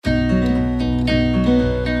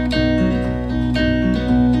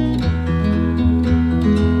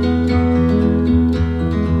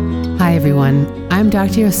everyone. I'm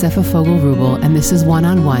Dr. Yosefa Fogel-Rubel, and this is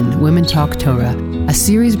One-on-One, Women Talk Torah, a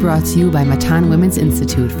series brought to you by Matan Women's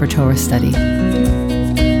Institute for Torah Study.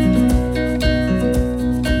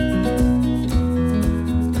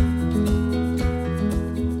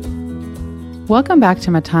 Welcome back to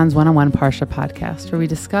Matan's One-on-One Parsha podcast, where we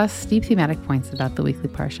discuss deep thematic points about the weekly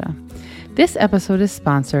Parsha. This episode is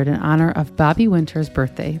sponsored in honor of Bobby Winter's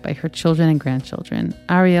birthday by her children and grandchildren,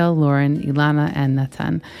 Ariel, Lauren, Ilana, and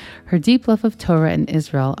Natan. Her deep love of Torah and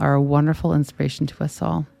Israel are a wonderful inspiration to us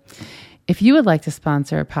all. If you would like to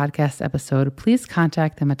sponsor a podcast episode, please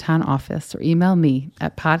contact the Matan office or email me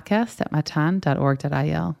at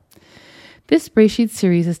podcast@matan.org.il. This Breshit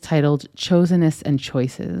series is titled Chosenness and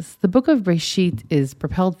Choices. The book of Breshit is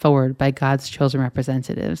propelled forward by God's chosen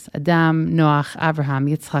representatives, Adam, Noach, Abraham,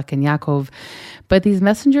 Yitzchak, and Yaakov. But these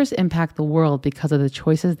messengers impact the world because of the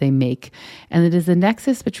choices they make. And it is the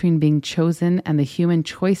nexus between being chosen and the human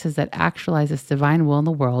choices that actualize this divine will in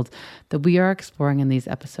the world that we are exploring in these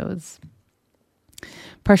episodes.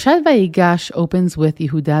 Parshat Vayigash opens with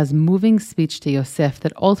Yehuda's moving speech to Yosef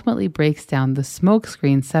that ultimately breaks down the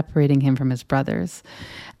smokescreen separating him from his brothers.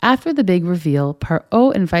 After the big reveal,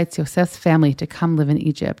 Paro invites Yosef's family to come live in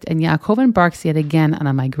Egypt, and Yaakov embarks yet again on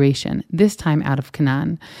a migration, this time out of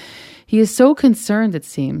Canaan. He is so concerned, it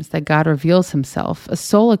seems, that God reveals himself, a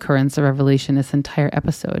sole occurrence of revelation this entire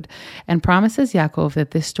episode, and promises Yaakov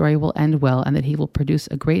that this story will end well and that he will produce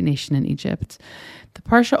a great nation in Egypt. The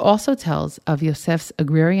Parsha also tells of Yosef's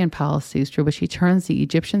agrarian policies through which he turns the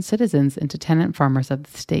Egyptian citizens into tenant farmers of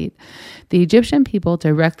the state. The Egyptian people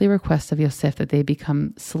directly request of Yosef that they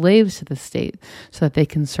become slaves to the state so that they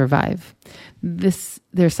can survive. There's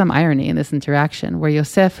some irony in this interaction where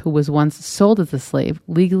Yosef, who was once sold as a slave,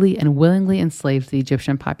 legally and willingly enslaves the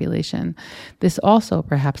Egyptian population. This also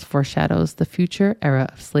perhaps foreshadows the future era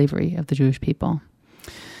of slavery of the Jewish people.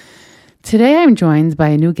 Today, I'm joined by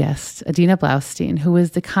a new guest, Adina Blaustein, who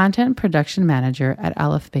is the content production manager at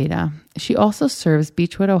Aleph Beta. She also serves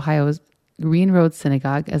Beechwood, Ohio's Green Road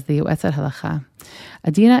Synagogue as the Yoetzet Halacha.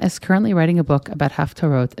 Adina is currently writing a book about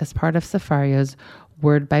Haftorot as part of Sefaria's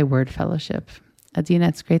Word by Word Fellowship. Adina,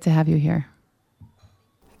 it's great to have you here.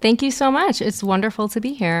 Thank you so much. It's wonderful to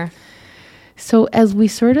be here. So as we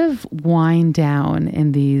sort of wind down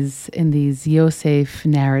in these Yosef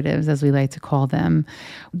narratives, as we like to call them,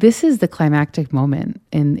 this is the climactic moment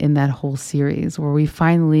in that whole series where we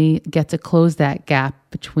finally get to close that gap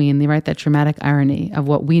between that dramatic irony of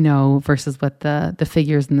what we know versus what the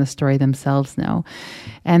figures in the story themselves know.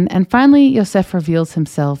 And finally, Yosef reveals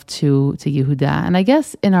himself to Yehuda. And I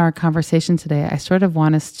guess in our conversation today, I sort of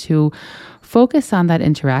want us to focus on that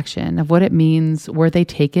interaction of what it means, where they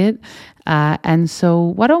take it. And so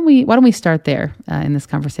why don't we start there in this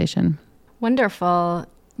conversation? Wonderful.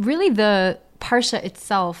 Really, the Parsha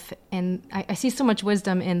itself, and I see so much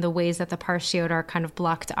wisdom in the ways that the Parshiot are kind of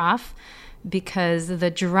blocked off, because the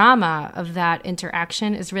drama of that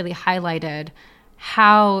interaction is really highlighted.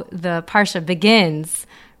 How the Parsha begins,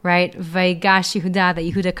 right? Vayigash Yehuda, that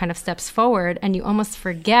Yehuda kind of steps forward, and you almost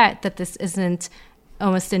forget that this isn't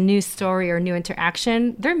almost a new story or new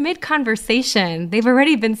interaction. They're mid-conversation. They've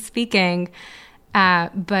already been speaking.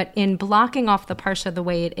 But in blocking off the Parsha the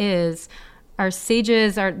way it is, our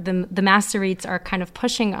sages, the Masoretes are kind of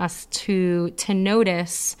pushing us to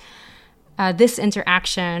notice this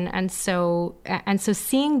interaction. And so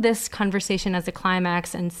seeing this conversation as a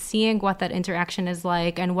climax and seeing what that interaction is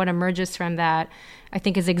like and what emerges from that, I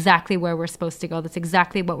think is exactly where we're supposed to go. That's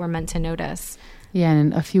exactly what we're meant to notice. Yeah,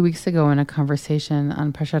 and a few weeks ago in a conversation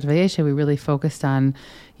on Parshat Vayeshev, we really focused on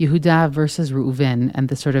Yehuda versus Reuven and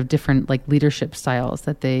the sort of different leadership styles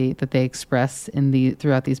that they express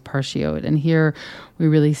throughout these Parshiot. And here we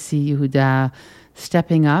really see Yehuda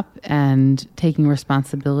stepping up and taking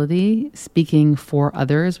responsibility, speaking for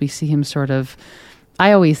others. We see him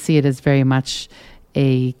I always see it as very much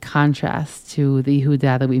a contrast to the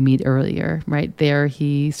Yehuda that we meet earlier. Right there,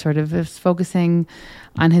 he sort of is focusing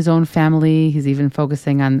on his own family. He's even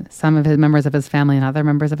focusing on some of his members of his family and other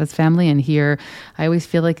members of his family. And here, I always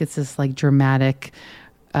feel like it's this dramatic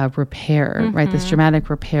repair, right? This dramatic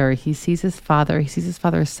repair. He sees his father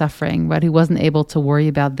suffering, but he wasn't able to worry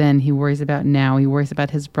about then. He worries about now. He worries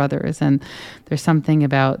about his brothers. And there's something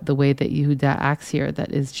about the way that Yehuda acts here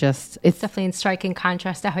that is just... It's definitely in striking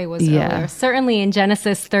contrast to how he was earlier. Certainly in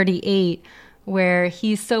Genesis 38, where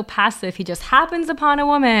he's so passive, he just happens upon a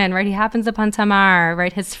woman, right? He happens upon Tamar,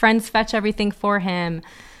 right? His friends fetch everything for him.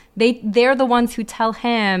 They're the ones who tell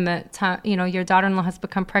him, your daughter-in-law has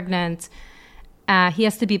become pregnant. He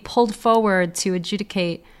has to be pulled forward to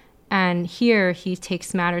adjudicate. And here he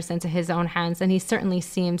takes matters into his own hands. And he certainly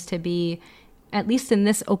seems to be at least in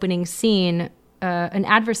this opening scene, an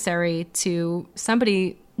adversary to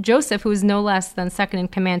somebody, Joseph, who is no less than second in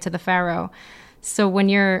command to the Pharaoh. So when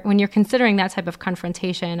you're considering that type of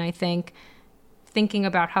confrontation, I think thinking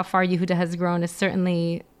about how far Yehuda has grown is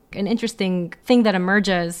certainly an interesting thing that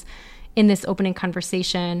emerges in this opening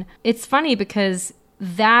conversation. It's funny because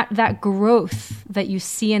that growth that you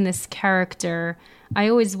see in this character, I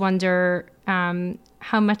always wonder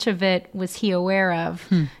how much of it was he aware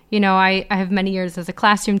of. You know, I have many years as a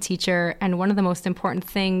classroom teacher, and one of the most important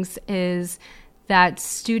things is that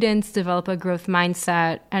students develop a growth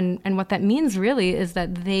mindset. And what that means really is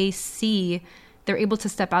that they're able to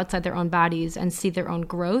step outside their own bodies and see their own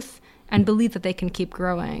growth and believe that they can keep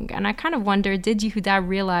growing. And I kind of wonder, did Yehuda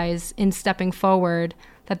realize in stepping forward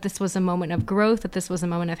that this was a moment of growth, that this was a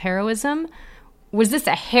moment of heroism? Was this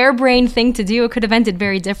a harebrained thing to do? It could have ended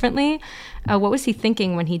very differently. What was he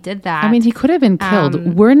thinking when he did that? I mean, he could have been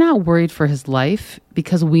killed. We're not worried for his life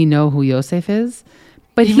because we know who Yosef is.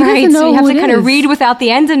 But he doesn't know so you have who to kind of read without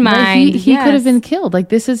the end in mind. He could have been killed. Like,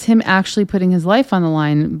 this is him actually putting his life on the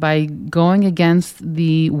line by going against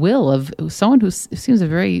the will of someone who seems a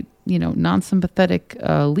very, non-sympathetic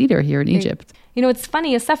leader here in Egypt. You know, it's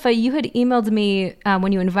funny, Asefa, you had emailed me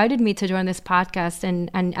when you invited me to join this podcast,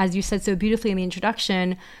 and as you said so beautifully in the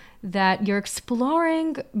introduction, that you're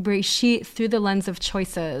exploring Breshit through the lens of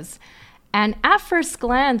choices. And at first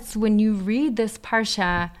glance, when you read this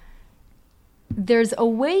Parsha, there's a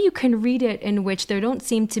way you can read it in which there don't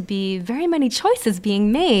seem to be very many choices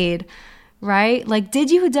being made, right? Like, did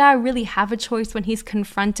Yehuda really have a choice when he's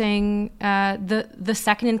confronting the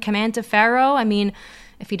second in command to Pharaoh? I mean,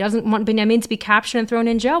 if he doesn't want Binyamin to be captured and thrown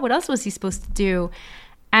in jail, what else was he supposed to do?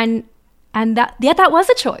 And that was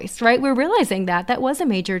a choice, right? We're realizing that was a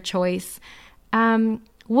major choice.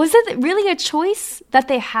 Was it really a choice that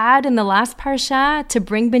they had in the last Parsha to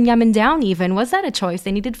bring Binyamin down even? Was that a choice?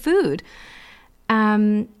 They needed food.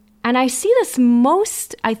 And I see this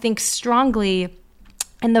most, I think, strongly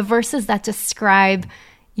in the verses that describe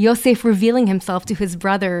Yosef revealing himself to his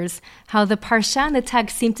brothers, how the Parsha and the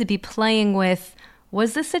text seem to be playing with,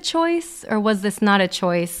 was this a choice or was this not a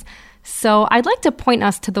choice? So I'd like to point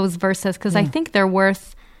us to those verses because I think they're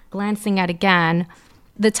worth glancing at again.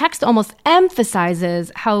 The text almost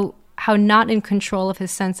emphasizes how not in control of his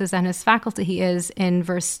senses and his faculty he is in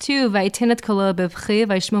verse 2. His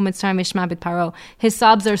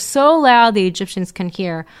sobs are so loud the Egyptians can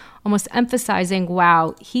hear, almost emphasizing,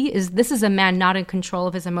 wow, this is a man not in control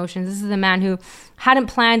of his emotions. This is a man who hadn't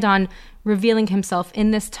planned on revealing himself in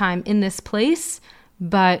this time, in this place,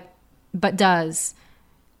 but does.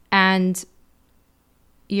 And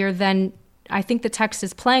I think the text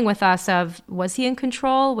is playing with us of, was he in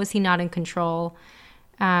control? Was he not in control?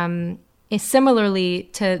 Similarly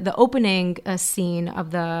to the opening scene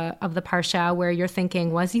of the Parsha, where you're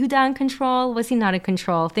thinking, was Yehuda in control? Was he not in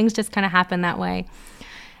control? Things just kind of happen that way.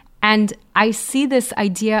 And I see this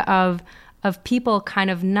idea of people kind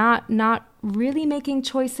of not really making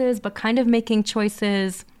choices, but kind of making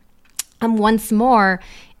choices once more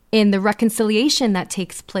in the reconciliation that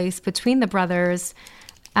takes place between the brothers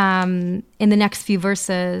in the next few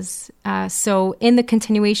verses. So in the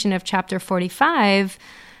continuation of chapter 45,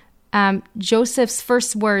 Joseph's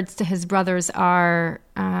first words to his brothers are,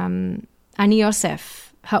 Ani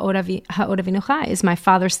Yosef, ha'od avinu chai, is my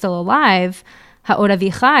father still alive? Ha'od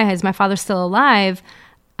avi chai, is my father still alive?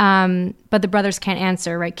 But the brothers can't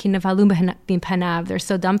answer, right? Ki nevalu b'panav, they're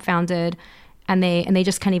so dumbfounded, and they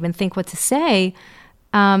just can't even think what to say.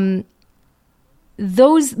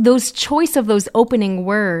 Those choice of those opening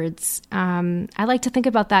words, I like to think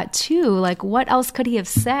about that too. Like, what else could he have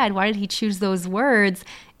said? Why did he choose those words?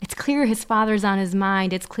 It's clear his father's on his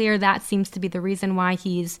mind. It's clear that seems to be the reason why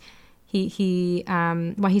he's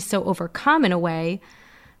so overcome in a way.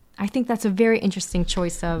 I think that's a very interesting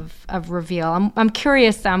choice of reveal. I'm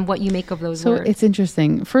curious what you make of those words. So it's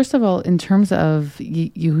interesting. First of all, in terms of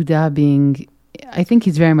Yehuda being, I think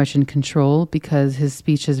he's very much in control because his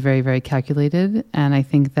speech is very, very calculated. And I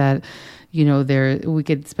think that, we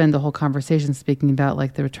could spend the whole conversation speaking about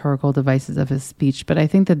like the rhetorical devices of his speech. But I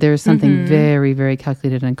think that there's something very, very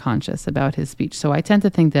calculated and conscious about his speech. So I tend to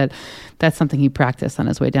think that that's something he practiced on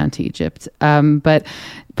his way down to Egypt. But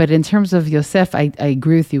in terms of Yosef, I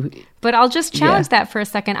agree with you. But I'll just challenge that for a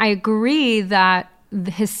second. I agree that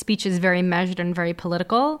his speech is very measured and very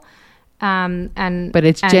political. But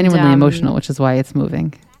it's genuinely emotional, which is why it's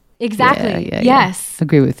moving. Exactly. Yes.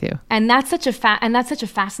 Agree with you. And that's such a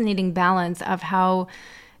fascinating balance of how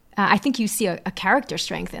I think you see a character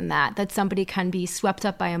strength in that somebody can be swept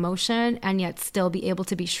up by emotion and yet still be able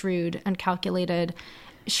to be shrewd and calculated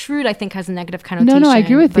shrewd, I think, has a negative connotation. No, I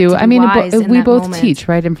agree with but you. to be I mean, wise in we that both moment. teach,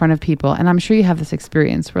 right, in front of people. And I'm sure you have this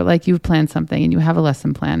experience where like you've planned something and you have a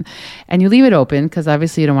lesson plan and you leave it open because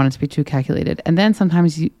obviously you don't want it to be too calculated. And then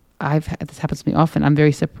sometimes this happens to me often. I'm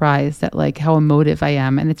very surprised at like how emotive I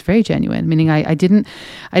am, and it's very genuine. Meaning, I didn't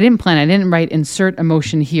plan. I didn't write insert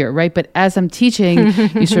emotion here, right? But as I'm teaching,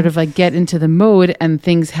 you sort of like get into the mode, and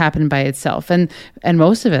things happen by itself. And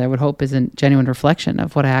most of it, I would hope, is a genuine reflection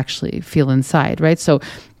of what I actually feel inside, right? So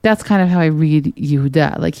that's kind of how I read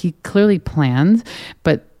Yehuda. Like he clearly planned,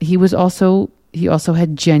 but he also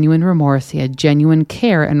had genuine remorse. He had genuine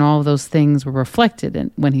care, and all of those things were reflected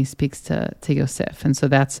when he speaks to Yosef. And so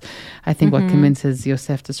that's, I think, what convinces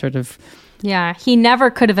Yosef to sort of... Yeah, he never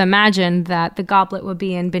could have imagined that the goblet would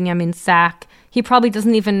be in Binyamin's sack. He probably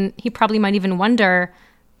might even wonder,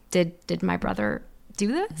 did my brother do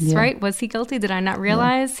this, right? Was he guilty? Did I not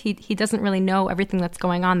realize? Yeah. He doesn't really know everything that's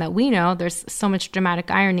going on that we know. There's so much dramatic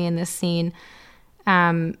irony in this scene.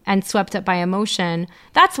 And swept up by emotion.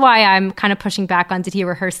 That's why I'm kind of pushing back on, did he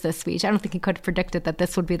rehearse this speech? I don't think he could have predicted that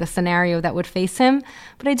this would be the scenario that would face him.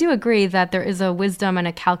 But I do agree that there is a wisdom and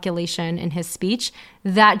a calculation in his speech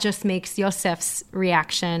that just makes Yosef's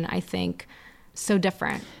reaction, I think, so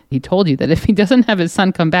different. He told you that if he doesn't have his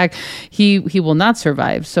son come back, he will not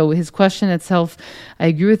survive. So his question itself, I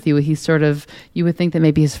agree with you. He's sort of, you would think that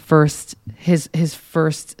maybe his first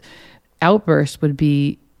outburst would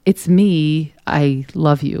be, it's me, I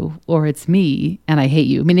love you, or it's me and I hate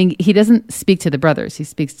you. Meaning he doesn't speak to the brothers, he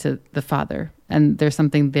speaks to the father. And there's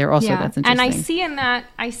something there also that's interesting. And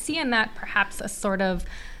I see in that perhaps a sort of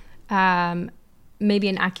maybe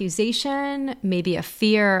an accusation, maybe a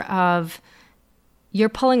fear of, you're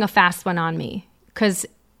pulling a fast one on me because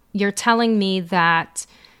you're telling me that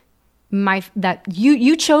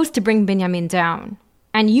you chose to bring Binyamin down,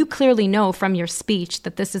 and you clearly know from your speech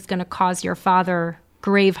that this is going to cause your father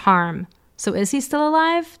grave harm. So is he still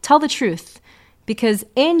alive? Tell the truth. Because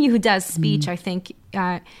in Yehuda's speech, I think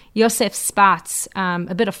Yosef spots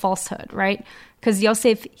a bit of falsehood, right? Because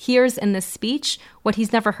Yosef hears in this speech what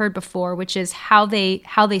he's never heard before, which is how they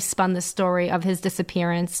spun the story of his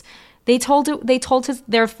disappearance. They told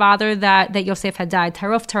their father that Yosef had died.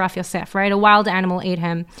 Taraf Yosef, right? A wild animal ate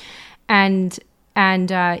him. And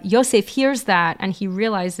Yosef hears that, and he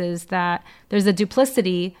realizes that there's a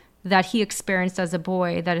duplicity that he experienced as a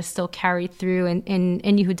boy that is still carried through in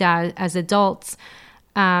Yehuda as adults.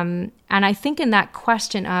 And I think in that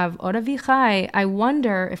question of Ora Vichai, I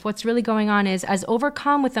wonder if what's really going on is, as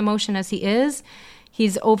overcome with emotion as he is,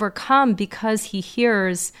 he's overcome because he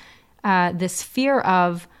hears this fear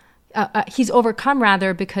of, he's overcome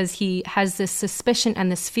rather because he has this suspicion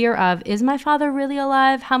and this fear of, is my father really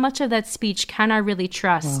alive? How much of that speech can I really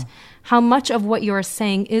trust? Wow. How much of what you're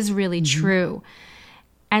saying is really true?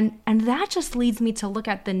 And that just leads me to look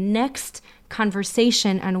at the next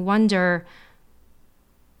conversation and wonder,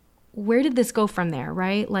 where did this go from there,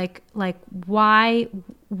 right? Like why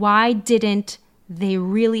didn't they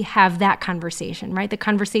really have that conversation, right? The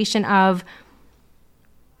conversation of,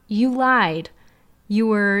 you lied, you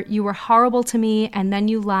were horrible to me, and then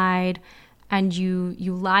you lied, and you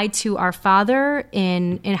lied to our father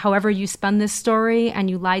in however you spun this story, and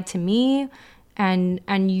you lied to me.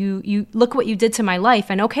 And you look what you did to my life,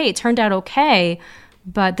 and okay, it turned out okay,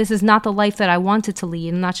 but this is not the life that I wanted to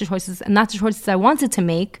lead, and not the choices I wanted to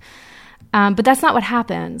make. But that's not what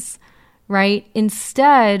happens, right?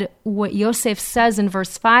 Instead, what Yosef says in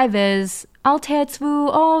verse 5 is, Al te'atzvu,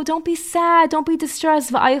 oh, don't be sad, don't be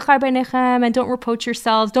distressed, v'ayichar beinechem, and don't reproach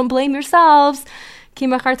yourselves, don't blame yourselves. Ki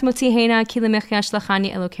machart motihena, ki lemechya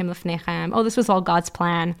shlachani Elokim lefnechem. Oh, this was all God's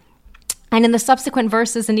plan. And in the subsequent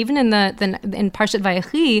verses, and even in Parshat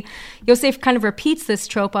Vayigash, Yosef kind of repeats this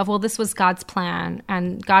trope of, well, this was God's plan,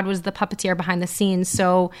 and God was the puppeteer behind the scenes.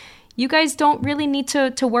 So you guys don't really need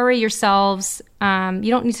to worry yourselves. You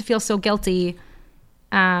don't need to feel so guilty.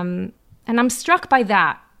 And I'm struck by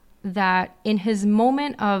that in his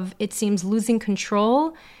moment of, it seems, losing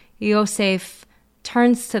control, Yosef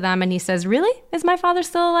turns to them and he says, really? Is my father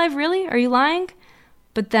still alive? Really? Are you lying?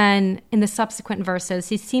 But then in the subsequent verses,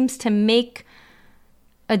 he seems to make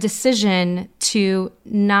a decision to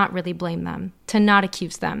not really blame them, to not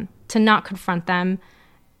accuse them, to not confront them.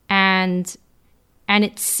 And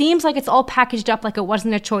it seems like it's all packaged up like it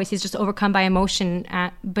wasn't a choice. He's just overcome by emotion.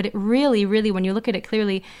 But it really, really, when you look at it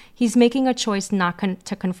clearly, he's making a choice not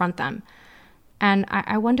to confront them. And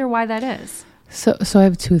I wonder why that is. So I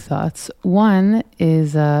have two thoughts. One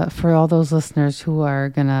is for all those listeners who are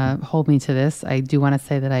going to hold me to this, I do want to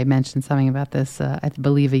say that I mentioned something about this, I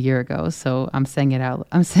believe, a year ago. So I'm saying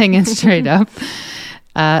it straight up.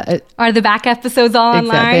 Are the back episodes all online?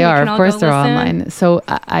 Exactly, they are. Of course, they're online. So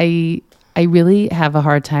I really have a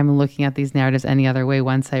hard time looking at these narratives any other way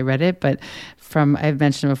once I read it. But I've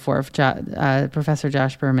mentioned before, Professor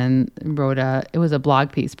Josh Berman wrote it was a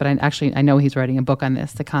blog piece, but I know he's writing a book on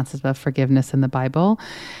this, the concept of forgiveness in the Bible.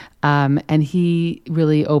 And he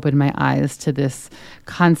really opened my eyes to this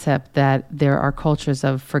concept that there are cultures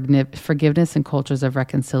of forgiveness and cultures of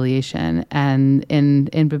reconciliation. And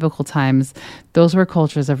in biblical times, those were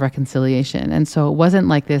cultures of reconciliation. And so it wasn't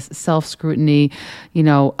like this self-scrutiny,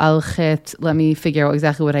 al chet, let me figure out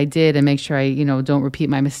exactly what I did and make sure I, don't repeat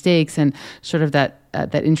my mistakes, and sort of that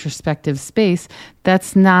introspective space.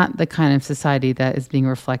 That's not the kind of society that is being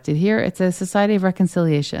reflected here. It's a society of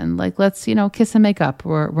reconciliation. Like, let's, kiss and make up.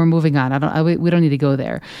 We're moving on. We don't need to go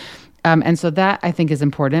there. And so that, I think, is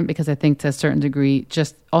important, because I think to a certain degree,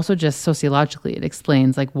 just sociologically, it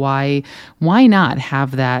explains like why not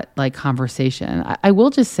have that like conversation. I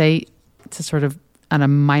will just say, to sort of on a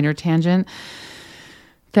minor tangent,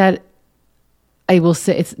 that I will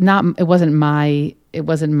say it wasn't my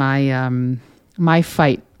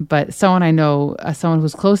fight, but someone I know, someone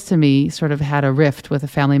who's close to me, sort of had a rift with a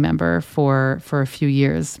family member for a few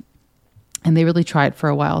years, and they really tried for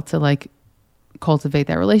a while to like cultivate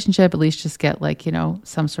that relationship, at least just get like,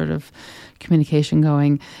 some sort of communication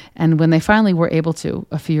going. And when they finally were able to,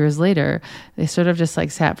 a few years later, they sort of just like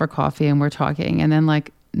sat for coffee and were talking, and then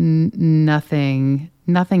like nothing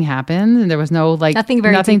happened, and there was no like nothing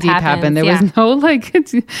deep happened. There was no like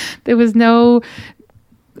there was no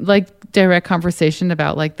like direct conversation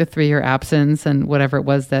about like the 3-year absence and whatever it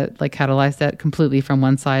was that like catalyzed that completely from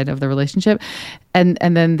one side of the relationship. And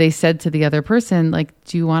then they said to the other person, like,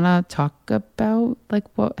 do you want to talk about like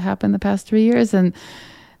what happened the past 3 years? And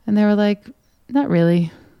they were like, not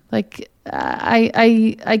really. Like,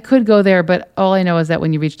 I could go there, but all I know is that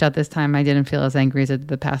when you reached out this time, I didn't feel as angry as I did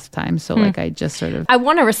the past time. So like, I just sort of... I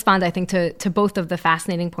want to respond, I think, to both of the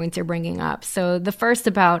fascinating points you're bringing up. So the first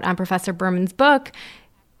about Professor Berman's book,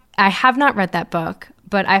 I have not read that book,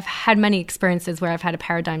 but I've had many experiences where I've had a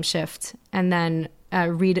paradigm shift and then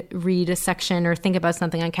read a section or think about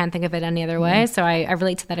something. I can't think of it any other way. So I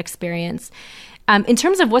relate to that experience. In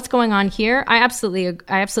terms of what's going on here, I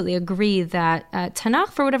absolutely agree that Tanakh,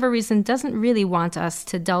 for whatever reason, doesn't really want us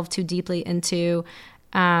to delve too deeply into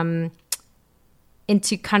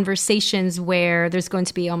conversations where there's going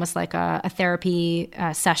to be almost like a therapy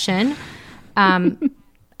session.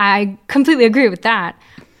 I completely agree with that.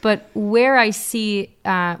 But where I see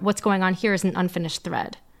what's going on here is an unfinished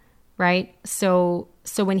thread, right? So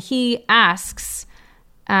when he asks,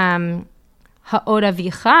 Ha'od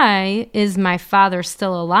avichai, is my father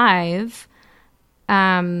still alive?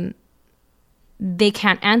 They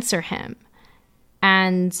can't answer him.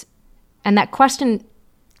 And that question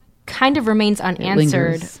kind of remains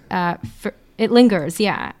unanswered. It lingers,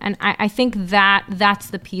 yeah. And I think that's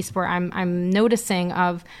the piece where I'm noticing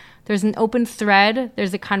of... There's an open thread.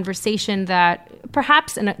 There's a conversation that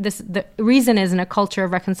perhaps the reason is in a culture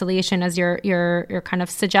of reconciliation, as you're kind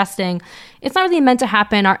of suggesting. It's not really meant to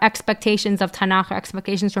happen. Our expectations of Tanakh, our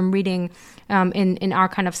expectations from reading in our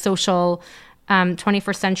kind of social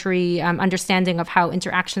 21st century understanding of how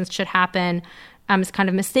interactions should happen is kind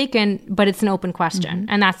of mistaken. But it's an open question,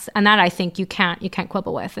 and that I think you can't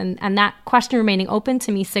quibble with. And that question remaining open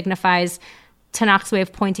to me signifies Tanakh's way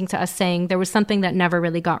of pointing to us, saying there was something that never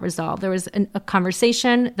really got resolved. There was a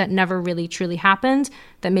conversation that never really truly happened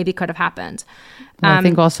that maybe could have happened. Well, I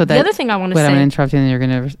think also that the other thing I want to say... I'm going to interrupt you, and you're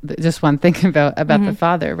going to... Just one thing about the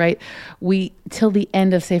father, right? We, till the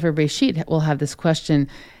end of Sefer Breshit, will have this question,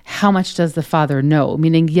 how much does the father know?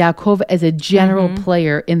 Meaning Yaakov, as a general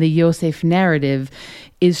player in the Yosef narrative,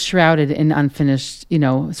 is shrouded in unfinished,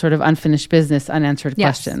 sort of unfinished business, unanswered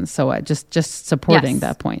questions. So just supporting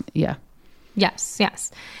that point. Yeah. Yes.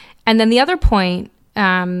 And then the other point,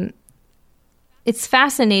 it's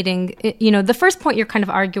fascinating. The first point you're kind of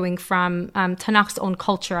arguing from Tanakh's own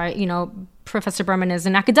culture. Professor Berman is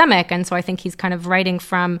an academic, and so I think he's kind of writing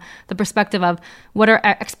from the perspective of what are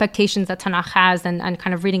expectations that Tanakh has and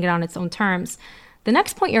kind of reading it on its own terms. The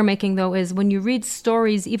next point you're making, though, is when you read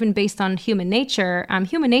stories, even based on human nature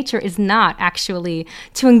is not actually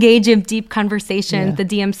to engage in deep conversations, the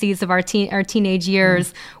DMCs of our teenage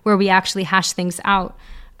years, where we actually hash things out.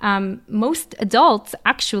 Most adults,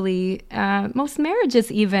 actually, most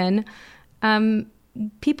marriages even,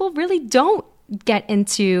 people really don't get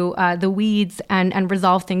into the weeds and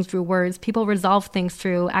resolve things through words. People resolve things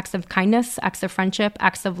through acts of kindness, acts of friendship,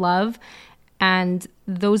 acts of love. And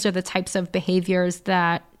those are the types of behaviors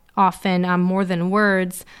that often, more than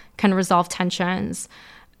words, can resolve tensions.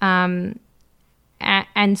 And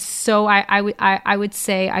And so I would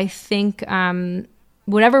say, I think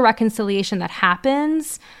whatever reconciliation that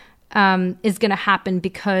happens is going to happen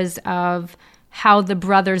because of how the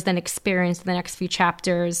brothers then experience the next few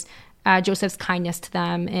chapters Joseph's kindness to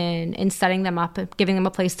them in setting them up, giving them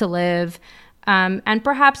a place to live, and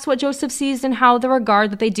perhaps what Joseph sees in how the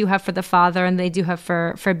regard that they do have for the father and they do have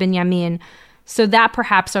for Binyamin. So that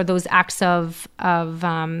perhaps are those acts of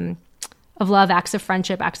love, acts of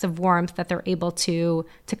friendship, acts of warmth that they're able to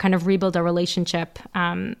kind of rebuild a relationship,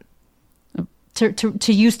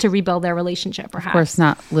 to use to rebuild their relationship, perhaps. Of course,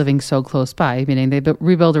 not living so close by, meaning they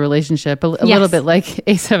rebuild a relationship a little bit like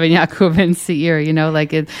Esav and Yaakov and Seir,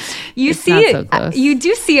 like it's not so close. You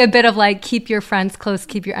do see a bit of like, keep your friends close,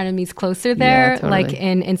 keep your enemies closer there. Yeah, totally. Like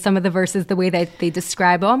in some of the verses, the way that they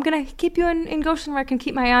describe, I'm going to keep you in Goshen where I can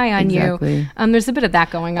keep my eye on you. There's a bit of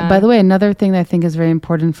that going on. By the way, another thing that I think is very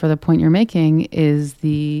important for the point you're making is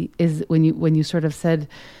when you sort of said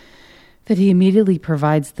that he immediately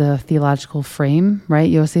provides the theological frame, right?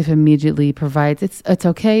 Yosef immediately provides, it's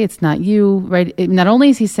okay, it's not you, right? Not only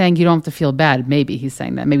is he saying you don't have to feel bad, maybe he's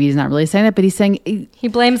saying that, maybe he's not really saying that, but he's saying... He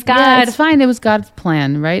blames God. Yeah, it's fine, it was God's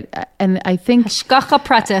plan, right? And I think... Hashgacha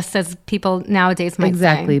pratis, as people nowadays might say.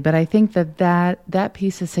 Exactly, but I think that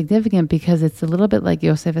piece is significant because it's a little bit like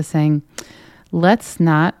Yosef is saying, let's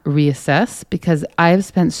not reassess, because I've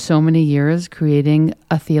spent so many years creating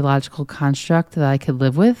a theological construct that I could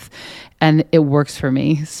live with, and it works for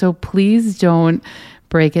me. So please don't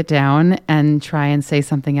break it down and try and say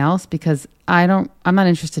something else, because I'm not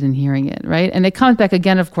interested in hearing it, right? And it comes back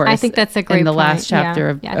again, of course. I think that's a great point. In the last chapter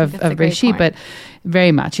of Breshit, but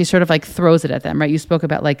very much. He sort of like throws it at them, right? You spoke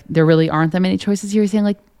about like, there really aren't that many choices here. He's saying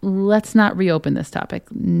like, let's not reopen this topic.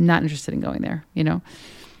 Not interested in going there,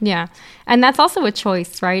 Yeah. And that's also a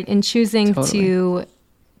choice, right? In choosing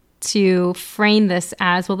to frame this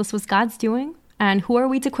as, well, this was God's doing, and who are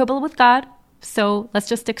we to quibble with God? So let's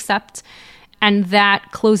just accept. And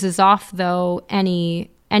that closes off, though, any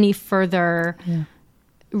further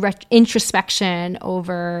introspection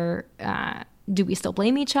over, do we still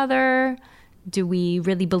blame each other? Do we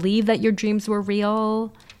really believe that your dreams were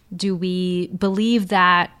real? Do we believe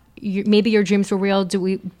that maybe your dreams were real, do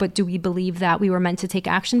we believe that we were meant to take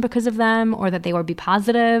action because of them, or that they would be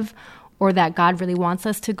positive, or that God really wants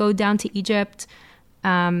us to go down to Egypt?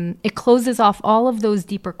 It closes off all of those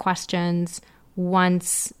deeper questions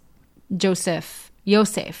once Yosef,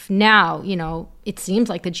 now, it seems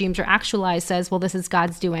like the dreams are actualized, says, well, this is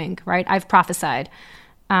God's doing, right? I've prophesied.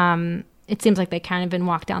 It seems like they kind of been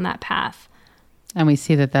walked down that path. And we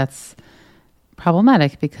see that that's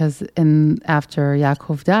problematic because after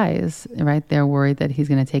Yaakov dies, right, they're worried that he's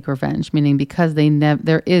going to take revenge, meaning because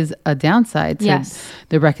there is a downside to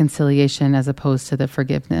the reconciliation as opposed to the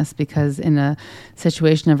forgiveness, because in a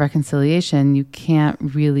situation of reconciliation, you can't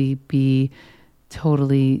really be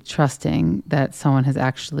totally trusting that someone has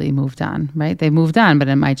actually moved on, right? They moved on, but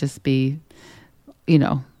it might just be,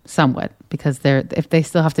 somewhat, because if they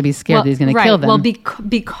still have to be scared that he's going to kill them. Well,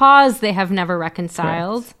 because they have never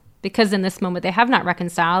reconciled. Correct. Because in this moment they have not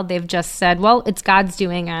reconciled, they've just said, well, it's God's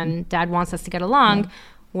doing and Dad wants us to get along. Yeah.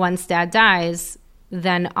 Once Dad dies,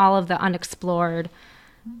 then all of the unexplored,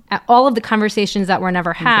 all of the conversations that were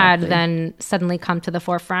never had, then suddenly come to the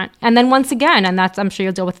forefront. And then once again, and that's, I'm sure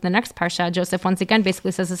you'll deal with in the next Parsha, Joseph once again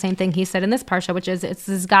basically says the same thing he said in this Parsha, which is, this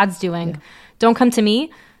is God's doing. Yeah. Don't come to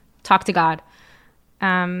me, talk to God.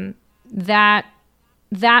 That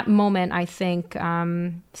moment, I think,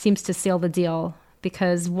 seems to seal the deal.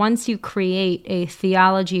 Because once you create a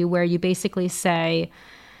theology where you basically say,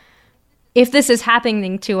 if this is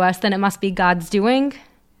happening to us, then it must be God's doing,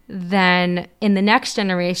 then in the next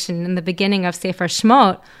generation, in the beginning of Sefer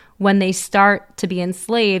Shemot, when they start to be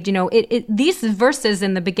enslaved, these verses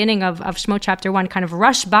in the beginning of Shemot chapter 1 kind of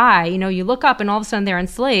rush by. You look up and all of a sudden they're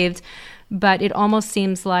enslaved, but it almost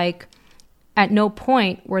seems like at no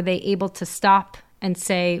point were they able to stop and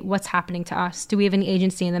say, what's happening to us? Do we have any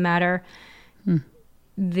agency in the matter?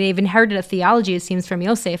 They've inherited a theology, it seems, from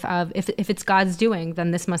Yosef of if it's God's doing,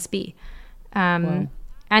 then this must be, and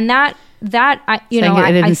that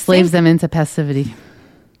it enslaves them into passivity.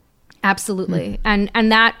 Absolutely, and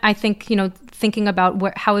that I think thinking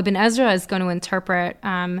about how Ibn Ezra is going to interpret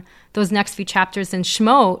those next few chapters in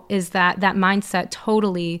Shemot is that mindset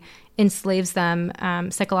totally enslaves them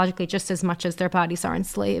psychologically just as much as their bodies are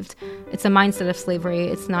enslaved. It's a mindset of slavery.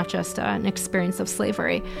 It's not just an experience of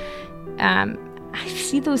slavery. I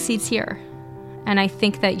see those seeds here. And I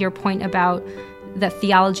think that your point about the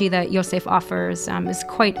theology that Yosef offers is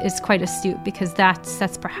quite astute, because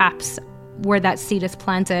that's perhaps where that seed is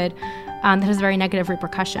planted that has very negative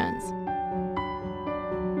repercussions.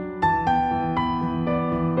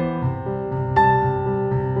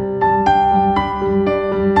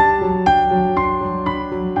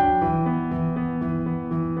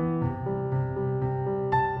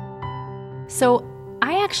 So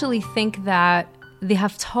I actually think that the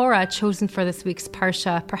Haftorah chosen for this week's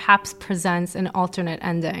Parsha perhaps presents an alternate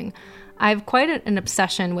ending. I have quite an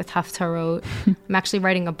obsession with Haftarot. I'm actually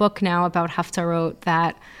writing a book now about Haftarot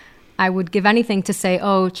that I would give anything to say,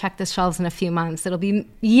 oh, check the shelves in a few months. It'll be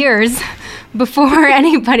years before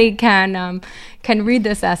anybody can read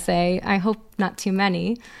this essay. I hope not too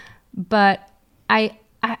many. But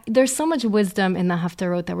there's so much wisdom in the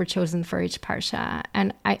Haftarot that were chosen for each Parsha.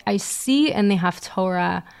 And I see in the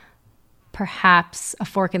Haftorah perhaps a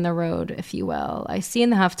fork in the road, if you will. I see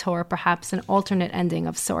in the Haftorah perhaps an alternate ending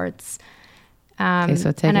of sorts. Okay,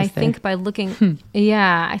 so take and us I think by looking,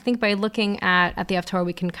 I think by looking at the Haftorah,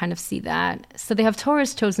 we can kind of see that. So the Haftorah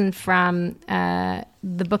is chosen from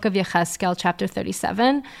the book of Yecheskel, chapter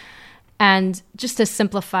 37. And just to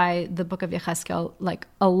simplify the book of Yecheskel, like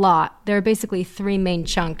a lot, there are basically three main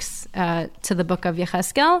chunks to the book of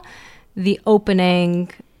Yecheskel. The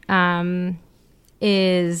opening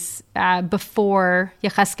is before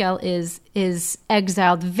Yecheskel is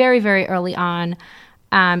exiled very, very early on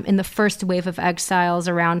in the first wave of exiles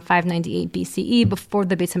around 598 BCE, before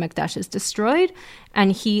the Beit HaMikdash is destroyed.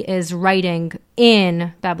 And he is writing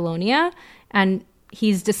in Babylonia, and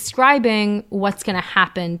he's describing what's going to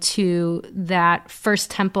happen to that first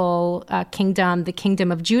temple kingdom, the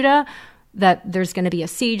kingdom of Judah, that there's going to be a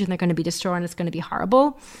siege and they're going to be destroyed and it's going to be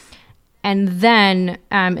horrible. And then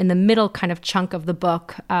in the middle kind of chunk of the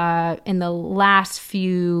book, in the last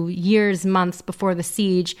few years, months before the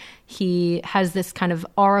siege, he has this kind of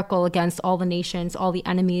oracle against all the nations, all the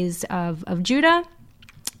enemies of Judah.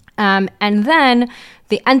 And then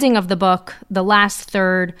the ending of the book, the last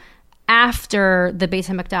third, after the Beit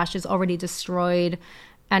HaMikdash is already destroyed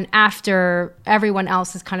and after everyone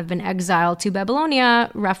else has kind of been exiled to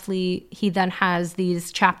Babylonia, roughly, he then has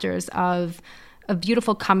these chapters of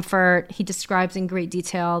beautiful comfort. He describes in great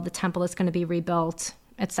detail the temple is going to be rebuilt,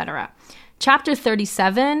 etc. Chapter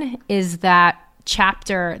 37 is that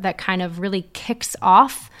chapter that kind of really kicks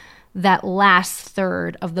off that last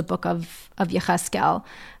third of the book of Yecheskel.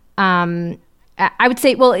 I would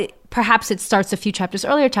say, well, perhaps it starts a few chapters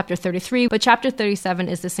earlier, chapter 33, but chapter 37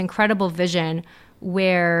 is this incredible vision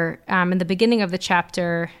where in the beginning of the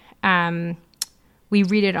chapter, we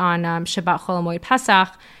read it on Shabbat Chol Hamoed Pesach.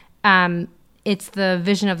 It's the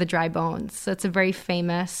vision of the dry bones. So it's a very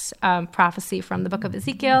famous prophecy from the book of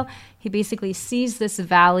Ezekiel. He basically sees this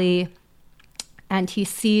valley and he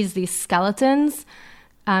sees these skeletons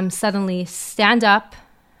suddenly stand up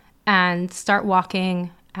and start walking,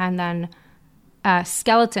 and then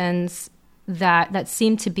skeletons that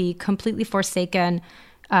seem to be completely forsaken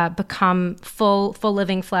become full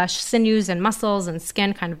living flesh, sinews and muscles and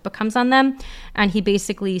skin kind of becomes on them. And he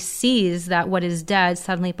basically sees that what is dead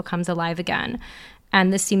suddenly becomes alive again.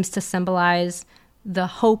 And this seems to symbolize the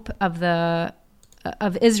hope of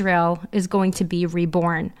Israel is going to be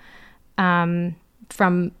reborn. From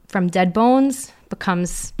dead bones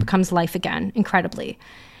becomes life again, incredibly.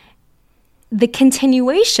 The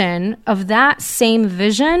continuation of that same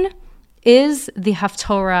vision is the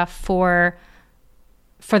Haftorah for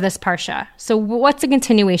this Parsha. So what's the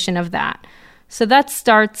continuation of that? So that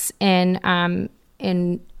starts in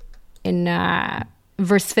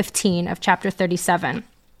verse 15 of chapter 37.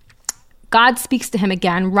 God speaks to him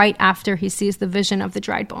again right after he sees the vision of the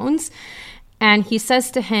dried bones. And he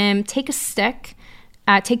says to him, take a stick,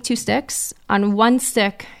 take two sticks. On one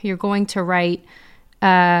stick, you're going to write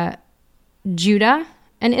Judah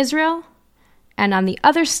and Israel. And on the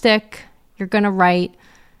other stick, you're going to write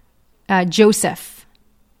Joseph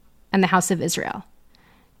and the house of Israel.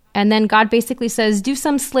 And then God basically says, do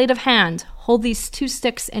some sleight of hand. Hold these two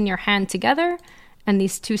sticks in your hand together, and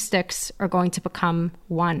these two sticks are going to become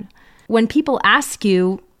one. When people ask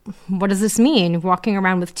you, what does this mean? Walking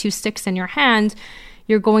around with two sticks in your hand,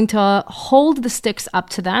 you're going to hold the sticks up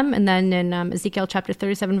to them. And then in Ezekiel chapter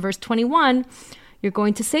 37, verse 21, you're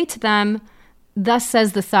going to say to them, thus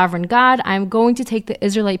says the sovereign God, I am going to take the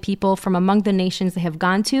Israelite people from among the nations they have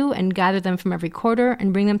gone to and gather them from every quarter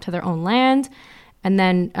and bring them to their own land. And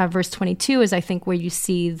then verse 22 is, I think, where you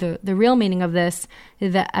see the real meaning of this,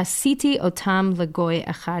 the asiti otam legoy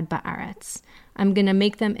echad ba'aretz. I'm going to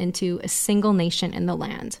make them into a single nation in the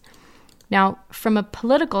land. Now, from a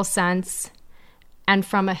political sense and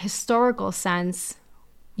from a historical sense,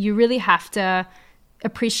 you really have to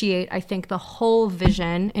appreciate, I think, the whole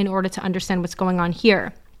vision in order to understand what's going on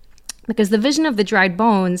here. Because the vision of the dried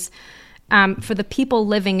bones, for the people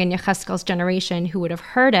living in Yecheskel's generation who would have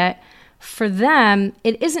heard it, for them,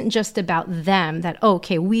 it isn't just about them, that, oh,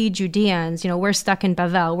 okay, we Judeans, we're stuck in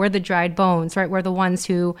Bavel, we're the dried bones, right? We're the ones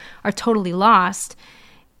who are totally lost.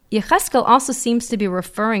 Yecheskel also seems to be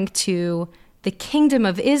referring to the kingdom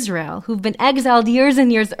of Israel, who've been exiled years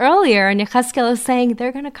and years earlier, and Yechezkel is saying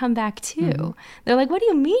they're going to come back too. They're like, what do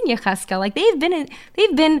you mean, Yechezkel? Like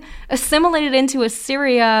they've been assimilated into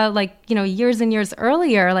Assyria, like, years and years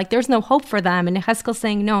earlier. Like there's no hope for them. And Yechezkel's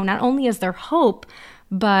saying, no, not only is there hope,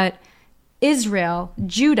 but Israel,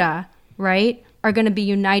 Judah, right, are going to be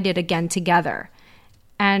united again together.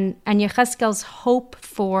 And Yechezkel's hope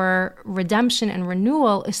for redemption and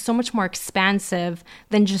renewal is so much more expansive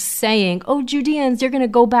than just saying, oh, Judeans, you're going to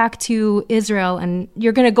go back to Israel and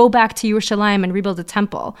you're going to go back to Yerushalayim and rebuild the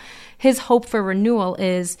temple. His hope for renewal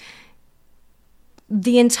is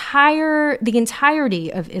the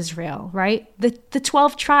entirety of Israel, right? The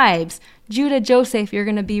 12 tribes, Judah, Joseph, you're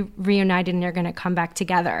going to be reunited and you're going to come back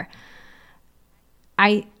together.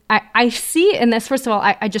 I see in this, first of all,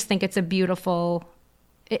 I just think it's a beautiful...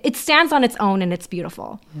 It stands on its own and it's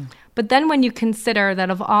beautiful. Yeah. But then when you consider that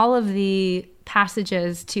of all of the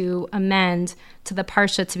passages to amend to the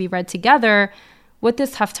Parsha to be read together, what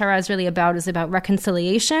this Haftarah is really about is about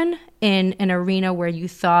reconciliation in an arena where you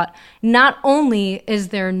thought not only is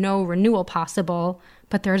there no renewal possible,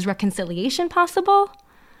 but there's reconciliation possible.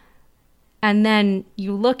 And then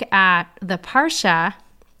you look at the Parsha,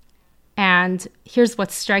 and here's what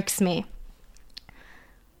strikes me.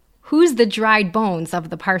 Who's the dried bones of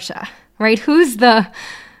the Parsha, right? Who's the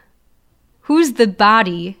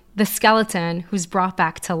body, the skeleton, who's brought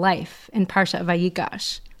back to life in Parshat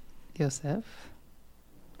Vayigash? Yosef.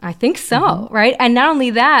 I think so, right? And not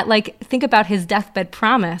only that, like think about his deathbed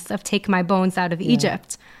promise of take my bones out of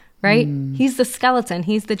Egypt, right? He's the skeleton,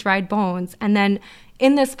 he's the dried bones. And then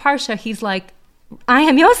in this Parsha, he's like, I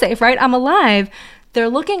am Yosef, right? I'm alive. They're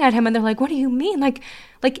looking at him and they're like, what do you mean? Like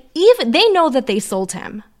even they know that they sold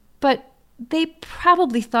him. But they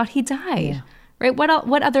probably thought he died, right?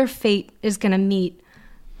 What other fate is going to meet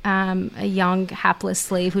a young hapless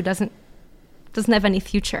slave who doesn't have any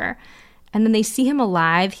future? And then they see him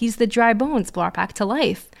alive. He's the dry bones brought back to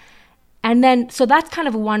life. And then, so that's kind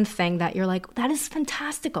of one thing that you're like, that is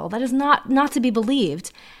fantastical. That is not to be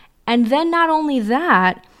believed. And then not only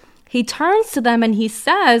that, he turns to them and he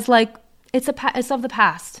says, like, it's of the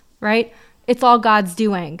past, right? It's all God's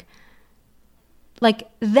doing. Like,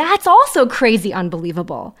 that's also crazy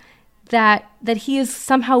unbelievable that he is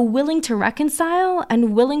somehow willing to reconcile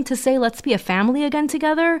and willing to say, let's be a family again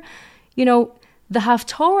together. The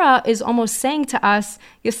Haftorah is almost saying to us,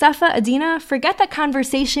 Yosefa, Adina, forget that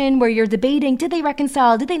conversation where you're debating, did they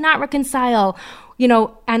reconcile? Did they not reconcile?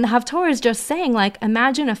 And the Haftorah is just saying, like,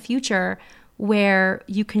 imagine a future where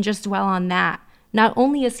you can just dwell on that. Not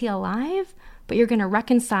only is he alive, but you're going to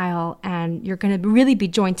reconcile and you're going to really be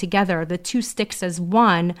joined together. The two sticks as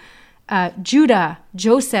one. Judah,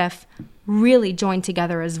 Joseph, really joined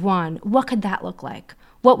together as one. What could that look like?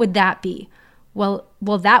 What would that be? Well,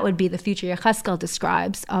 that would be the future Yechezkel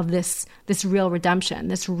describes of this real redemption,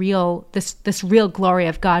 this real glory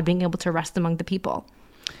of God being able to rest among the people.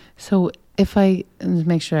 So if I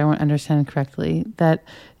make sure I understand correctly, that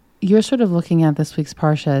you're sort of looking at this week's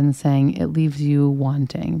Parsha and saying it leaves you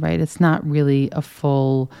wanting, right? It's not really a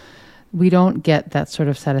full, we don't get that sort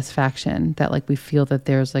of satisfaction that like we feel that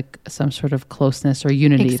there's like some sort of closeness or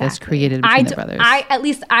unity that's created between the brothers. At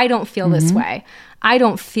least I don't feel this way. I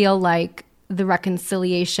don't feel like the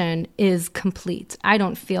reconciliation is complete. I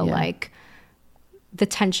don't feel like the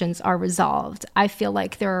tensions are resolved. I feel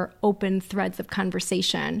like there are open threads of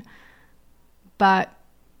conversation, but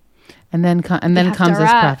And then comes this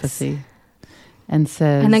prophecy and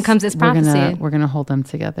says, and then comes this prophecy. We're gonna hold them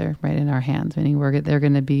together, right, in our hands. Meaning they're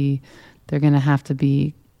gonna have to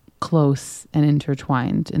be close and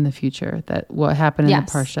intertwined in the future. That what happened in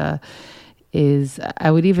the Parsha is,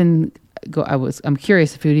 I'm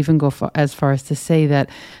curious if you would even go as far as to say that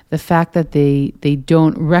the fact that they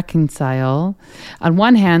don't reconcile. On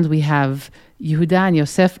one hand, we have Yehuda and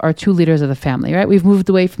Yosef are two leaders of the family, right? We've moved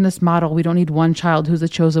away from this model. We don't need one child who's the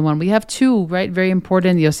chosen one. We have two, right? Very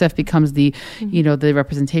important. Yosef becomes the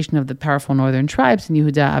representation of the powerful northern tribes, and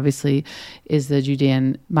Yehuda obviously is the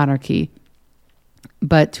Judean monarchy.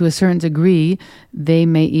 But to a certain degree, they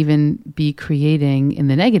may even be creating, in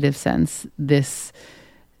the negative sense, this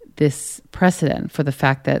precedent for the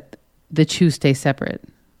fact that the two stay separate.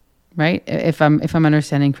 Right? If I'm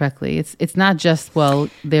understanding correctly, it's not just, well,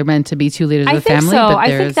 they're meant to be two leaders of the family. So. But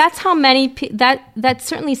I think that's how many that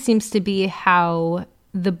certainly seems to be how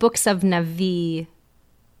the books of Navi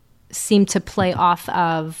seem to play off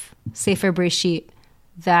of Sefer Breshit,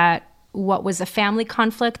 that what was a family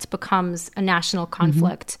conflict becomes a national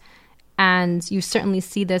conflict. And you certainly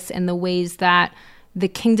see this in the ways that the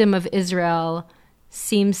kingdom of Israel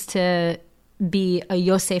seems to be a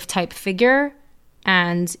Yosef type figure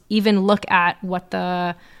and even look at what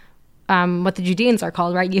the Judeans are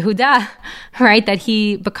called, right? Yehuda, right? That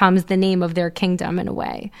he becomes the name of their kingdom in a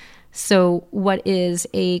way. So what is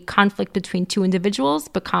a conflict between two individuals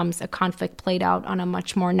becomes a conflict played out on a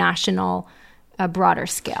much more national, broader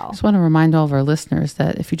scale. I just want to remind all of our listeners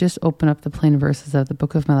that if you just open up the plain verses of the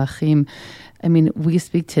book of Melachim, I mean, we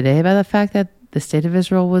speak today about the fact that the state of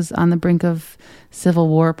Israel was on the brink of civil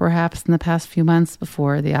war, perhaps in the past few months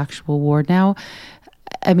before the actual war now.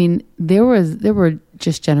 I mean, there were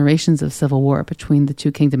just generations of civil war between the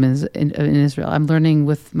two kingdoms in Israel. I'm learning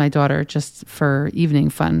with my daughter just for evening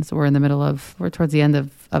fun. So we're towards the end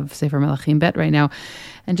of Sefer Melachim Bet right now.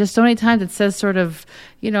 And just so many times it says sort of,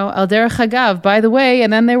 Al Derech Hagav, by the way,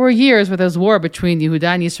 and then there were years where there was war between Yehuda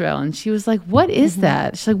and Israel. And she was like, what is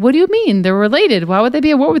that? She's like, what do you mean? They're related. Why would they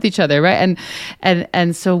be at war with each other? Right.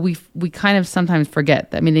 And so we kind of sometimes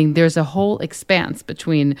forget that, meaning there's a whole expanse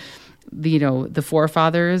between the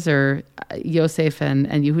forefathers or Yosef and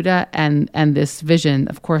Yehuda and this vision,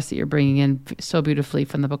 of course, that you're bringing in so beautifully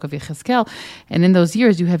from the book of Yechezkel. And in those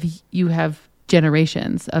years, you have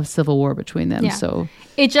generations of civil war between them. Yeah. So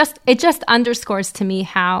it just underscores to me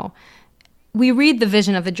how we read the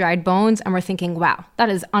vision of the dried bones and we're thinking, wow, that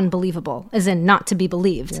is unbelievable, as in not to be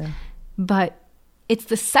believed. Yeah. But it's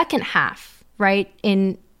the second half, right?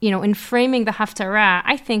 In framing the Haftarah,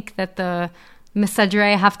 I think that the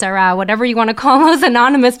Mesadrei Haftarah, whatever you want to call those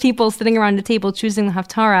anonymous people sitting around the table choosing the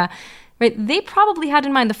Haftarah, right? They probably had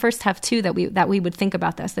in mind the first half too, that we would think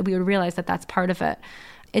about this, that we would realize that that's part of it.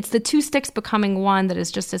 It's the two sticks becoming one that is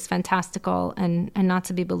just as fantastical and not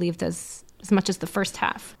to be believed as much as the first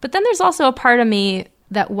half. But then there's also a part of me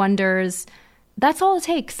that wonders, that's all it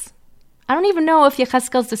takes. I don't even know if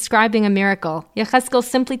Yechezkel's describing a miracle. Yechezkel's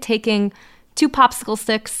simply taking two popsicle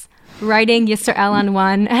sticks, writing Yisrael on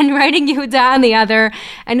one and writing Yehuda on the other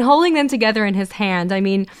and holding them together in his hand. I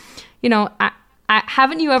mean,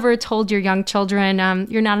 haven't you ever told your young children,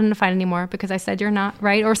 you're not in a fight anymore because I said you're not,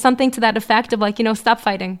 right? Or something to that effect of like, stop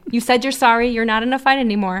fighting. You said you're sorry. You're not in a fight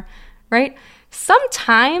anymore, right?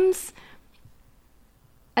 Sometimes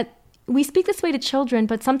we speak this way to children,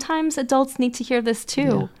 but sometimes adults need to hear this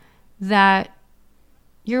too, that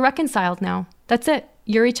you're reconciled now. That's it.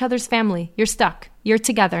 You're each other's family. You're stuck. You're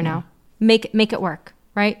together now. Make it work,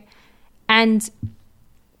 right? And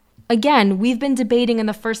again, we've been debating in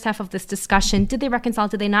the first half of this discussion, did they reconcile,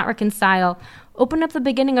 did they not reconcile? Open up the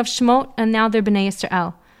beginning of Shemot, and now they're Bnei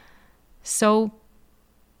Yisrael. So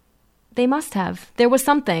they must have. There was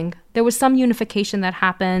something. There was some unification that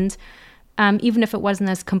happened, even if it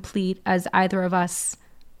wasn't as complete as either of us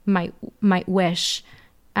might wish.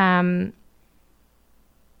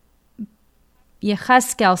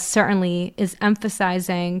 Yechezkel certainly is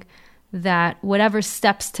emphasizing that whatever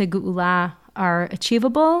steps to Geula are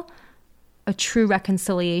achievable, a true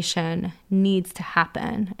reconciliation needs to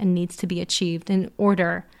happen and needs to be achieved in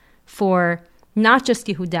order for not just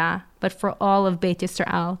Yehuda, but for all of Beit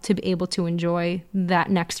Yisrael to be able to enjoy that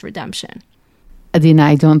next redemption. Adina,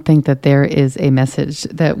 I don't think that there is a message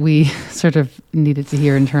that we sort of needed to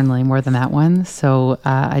hear internally more than that one. So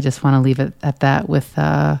I just want to leave it at that with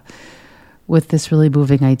this really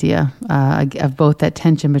moving idea of both that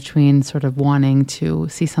tension between sort of wanting to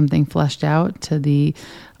see something fleshed out to the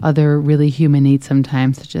other really human need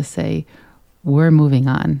sometimes to just say, we're moving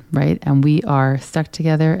on, right? And we are stuck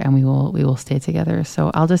together and we will stay together.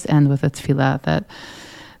 So I'll just end with a tefillah that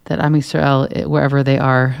Am Yisrael, wherever they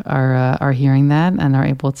are hearing that and are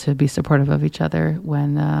able to be supportive of each other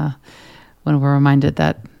when we're reminded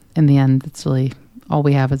that in the end, it's really all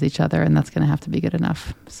we have is each other, and that's going to have to be good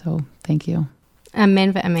enough. So thank you.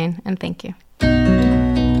 Amen v'amen, and thank you.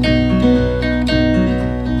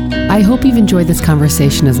 I hope you've enjoyed this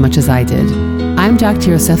conversation as much as I did. I'm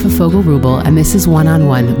Dr. Yosefa Fogel-Rubel, and this is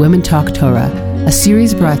One-on-One Women Talk Torah, a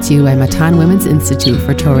series brought to you by Matan Women's Institute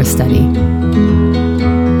for Torah Study.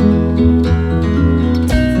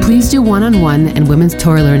 Please do One-on-One and Women's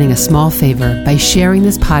Torah Learning a small favor by sharing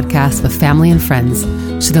this podcast with family and friends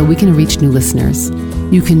so that we can reach new listeners.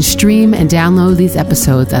 You can stream and download these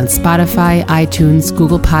episodes on Spotify, iTunes,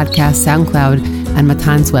 Google Podcasts, SoundCloud, and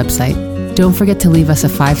Matan's website. Don't forget to leave us a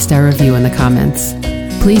 5-star review in the comments.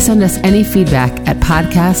 Please send us any feedback at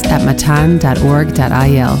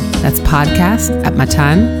podcast@matan.org.il. That's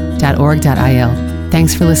podcast@matan.org.il.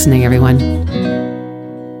 Thanks for listening, everyone.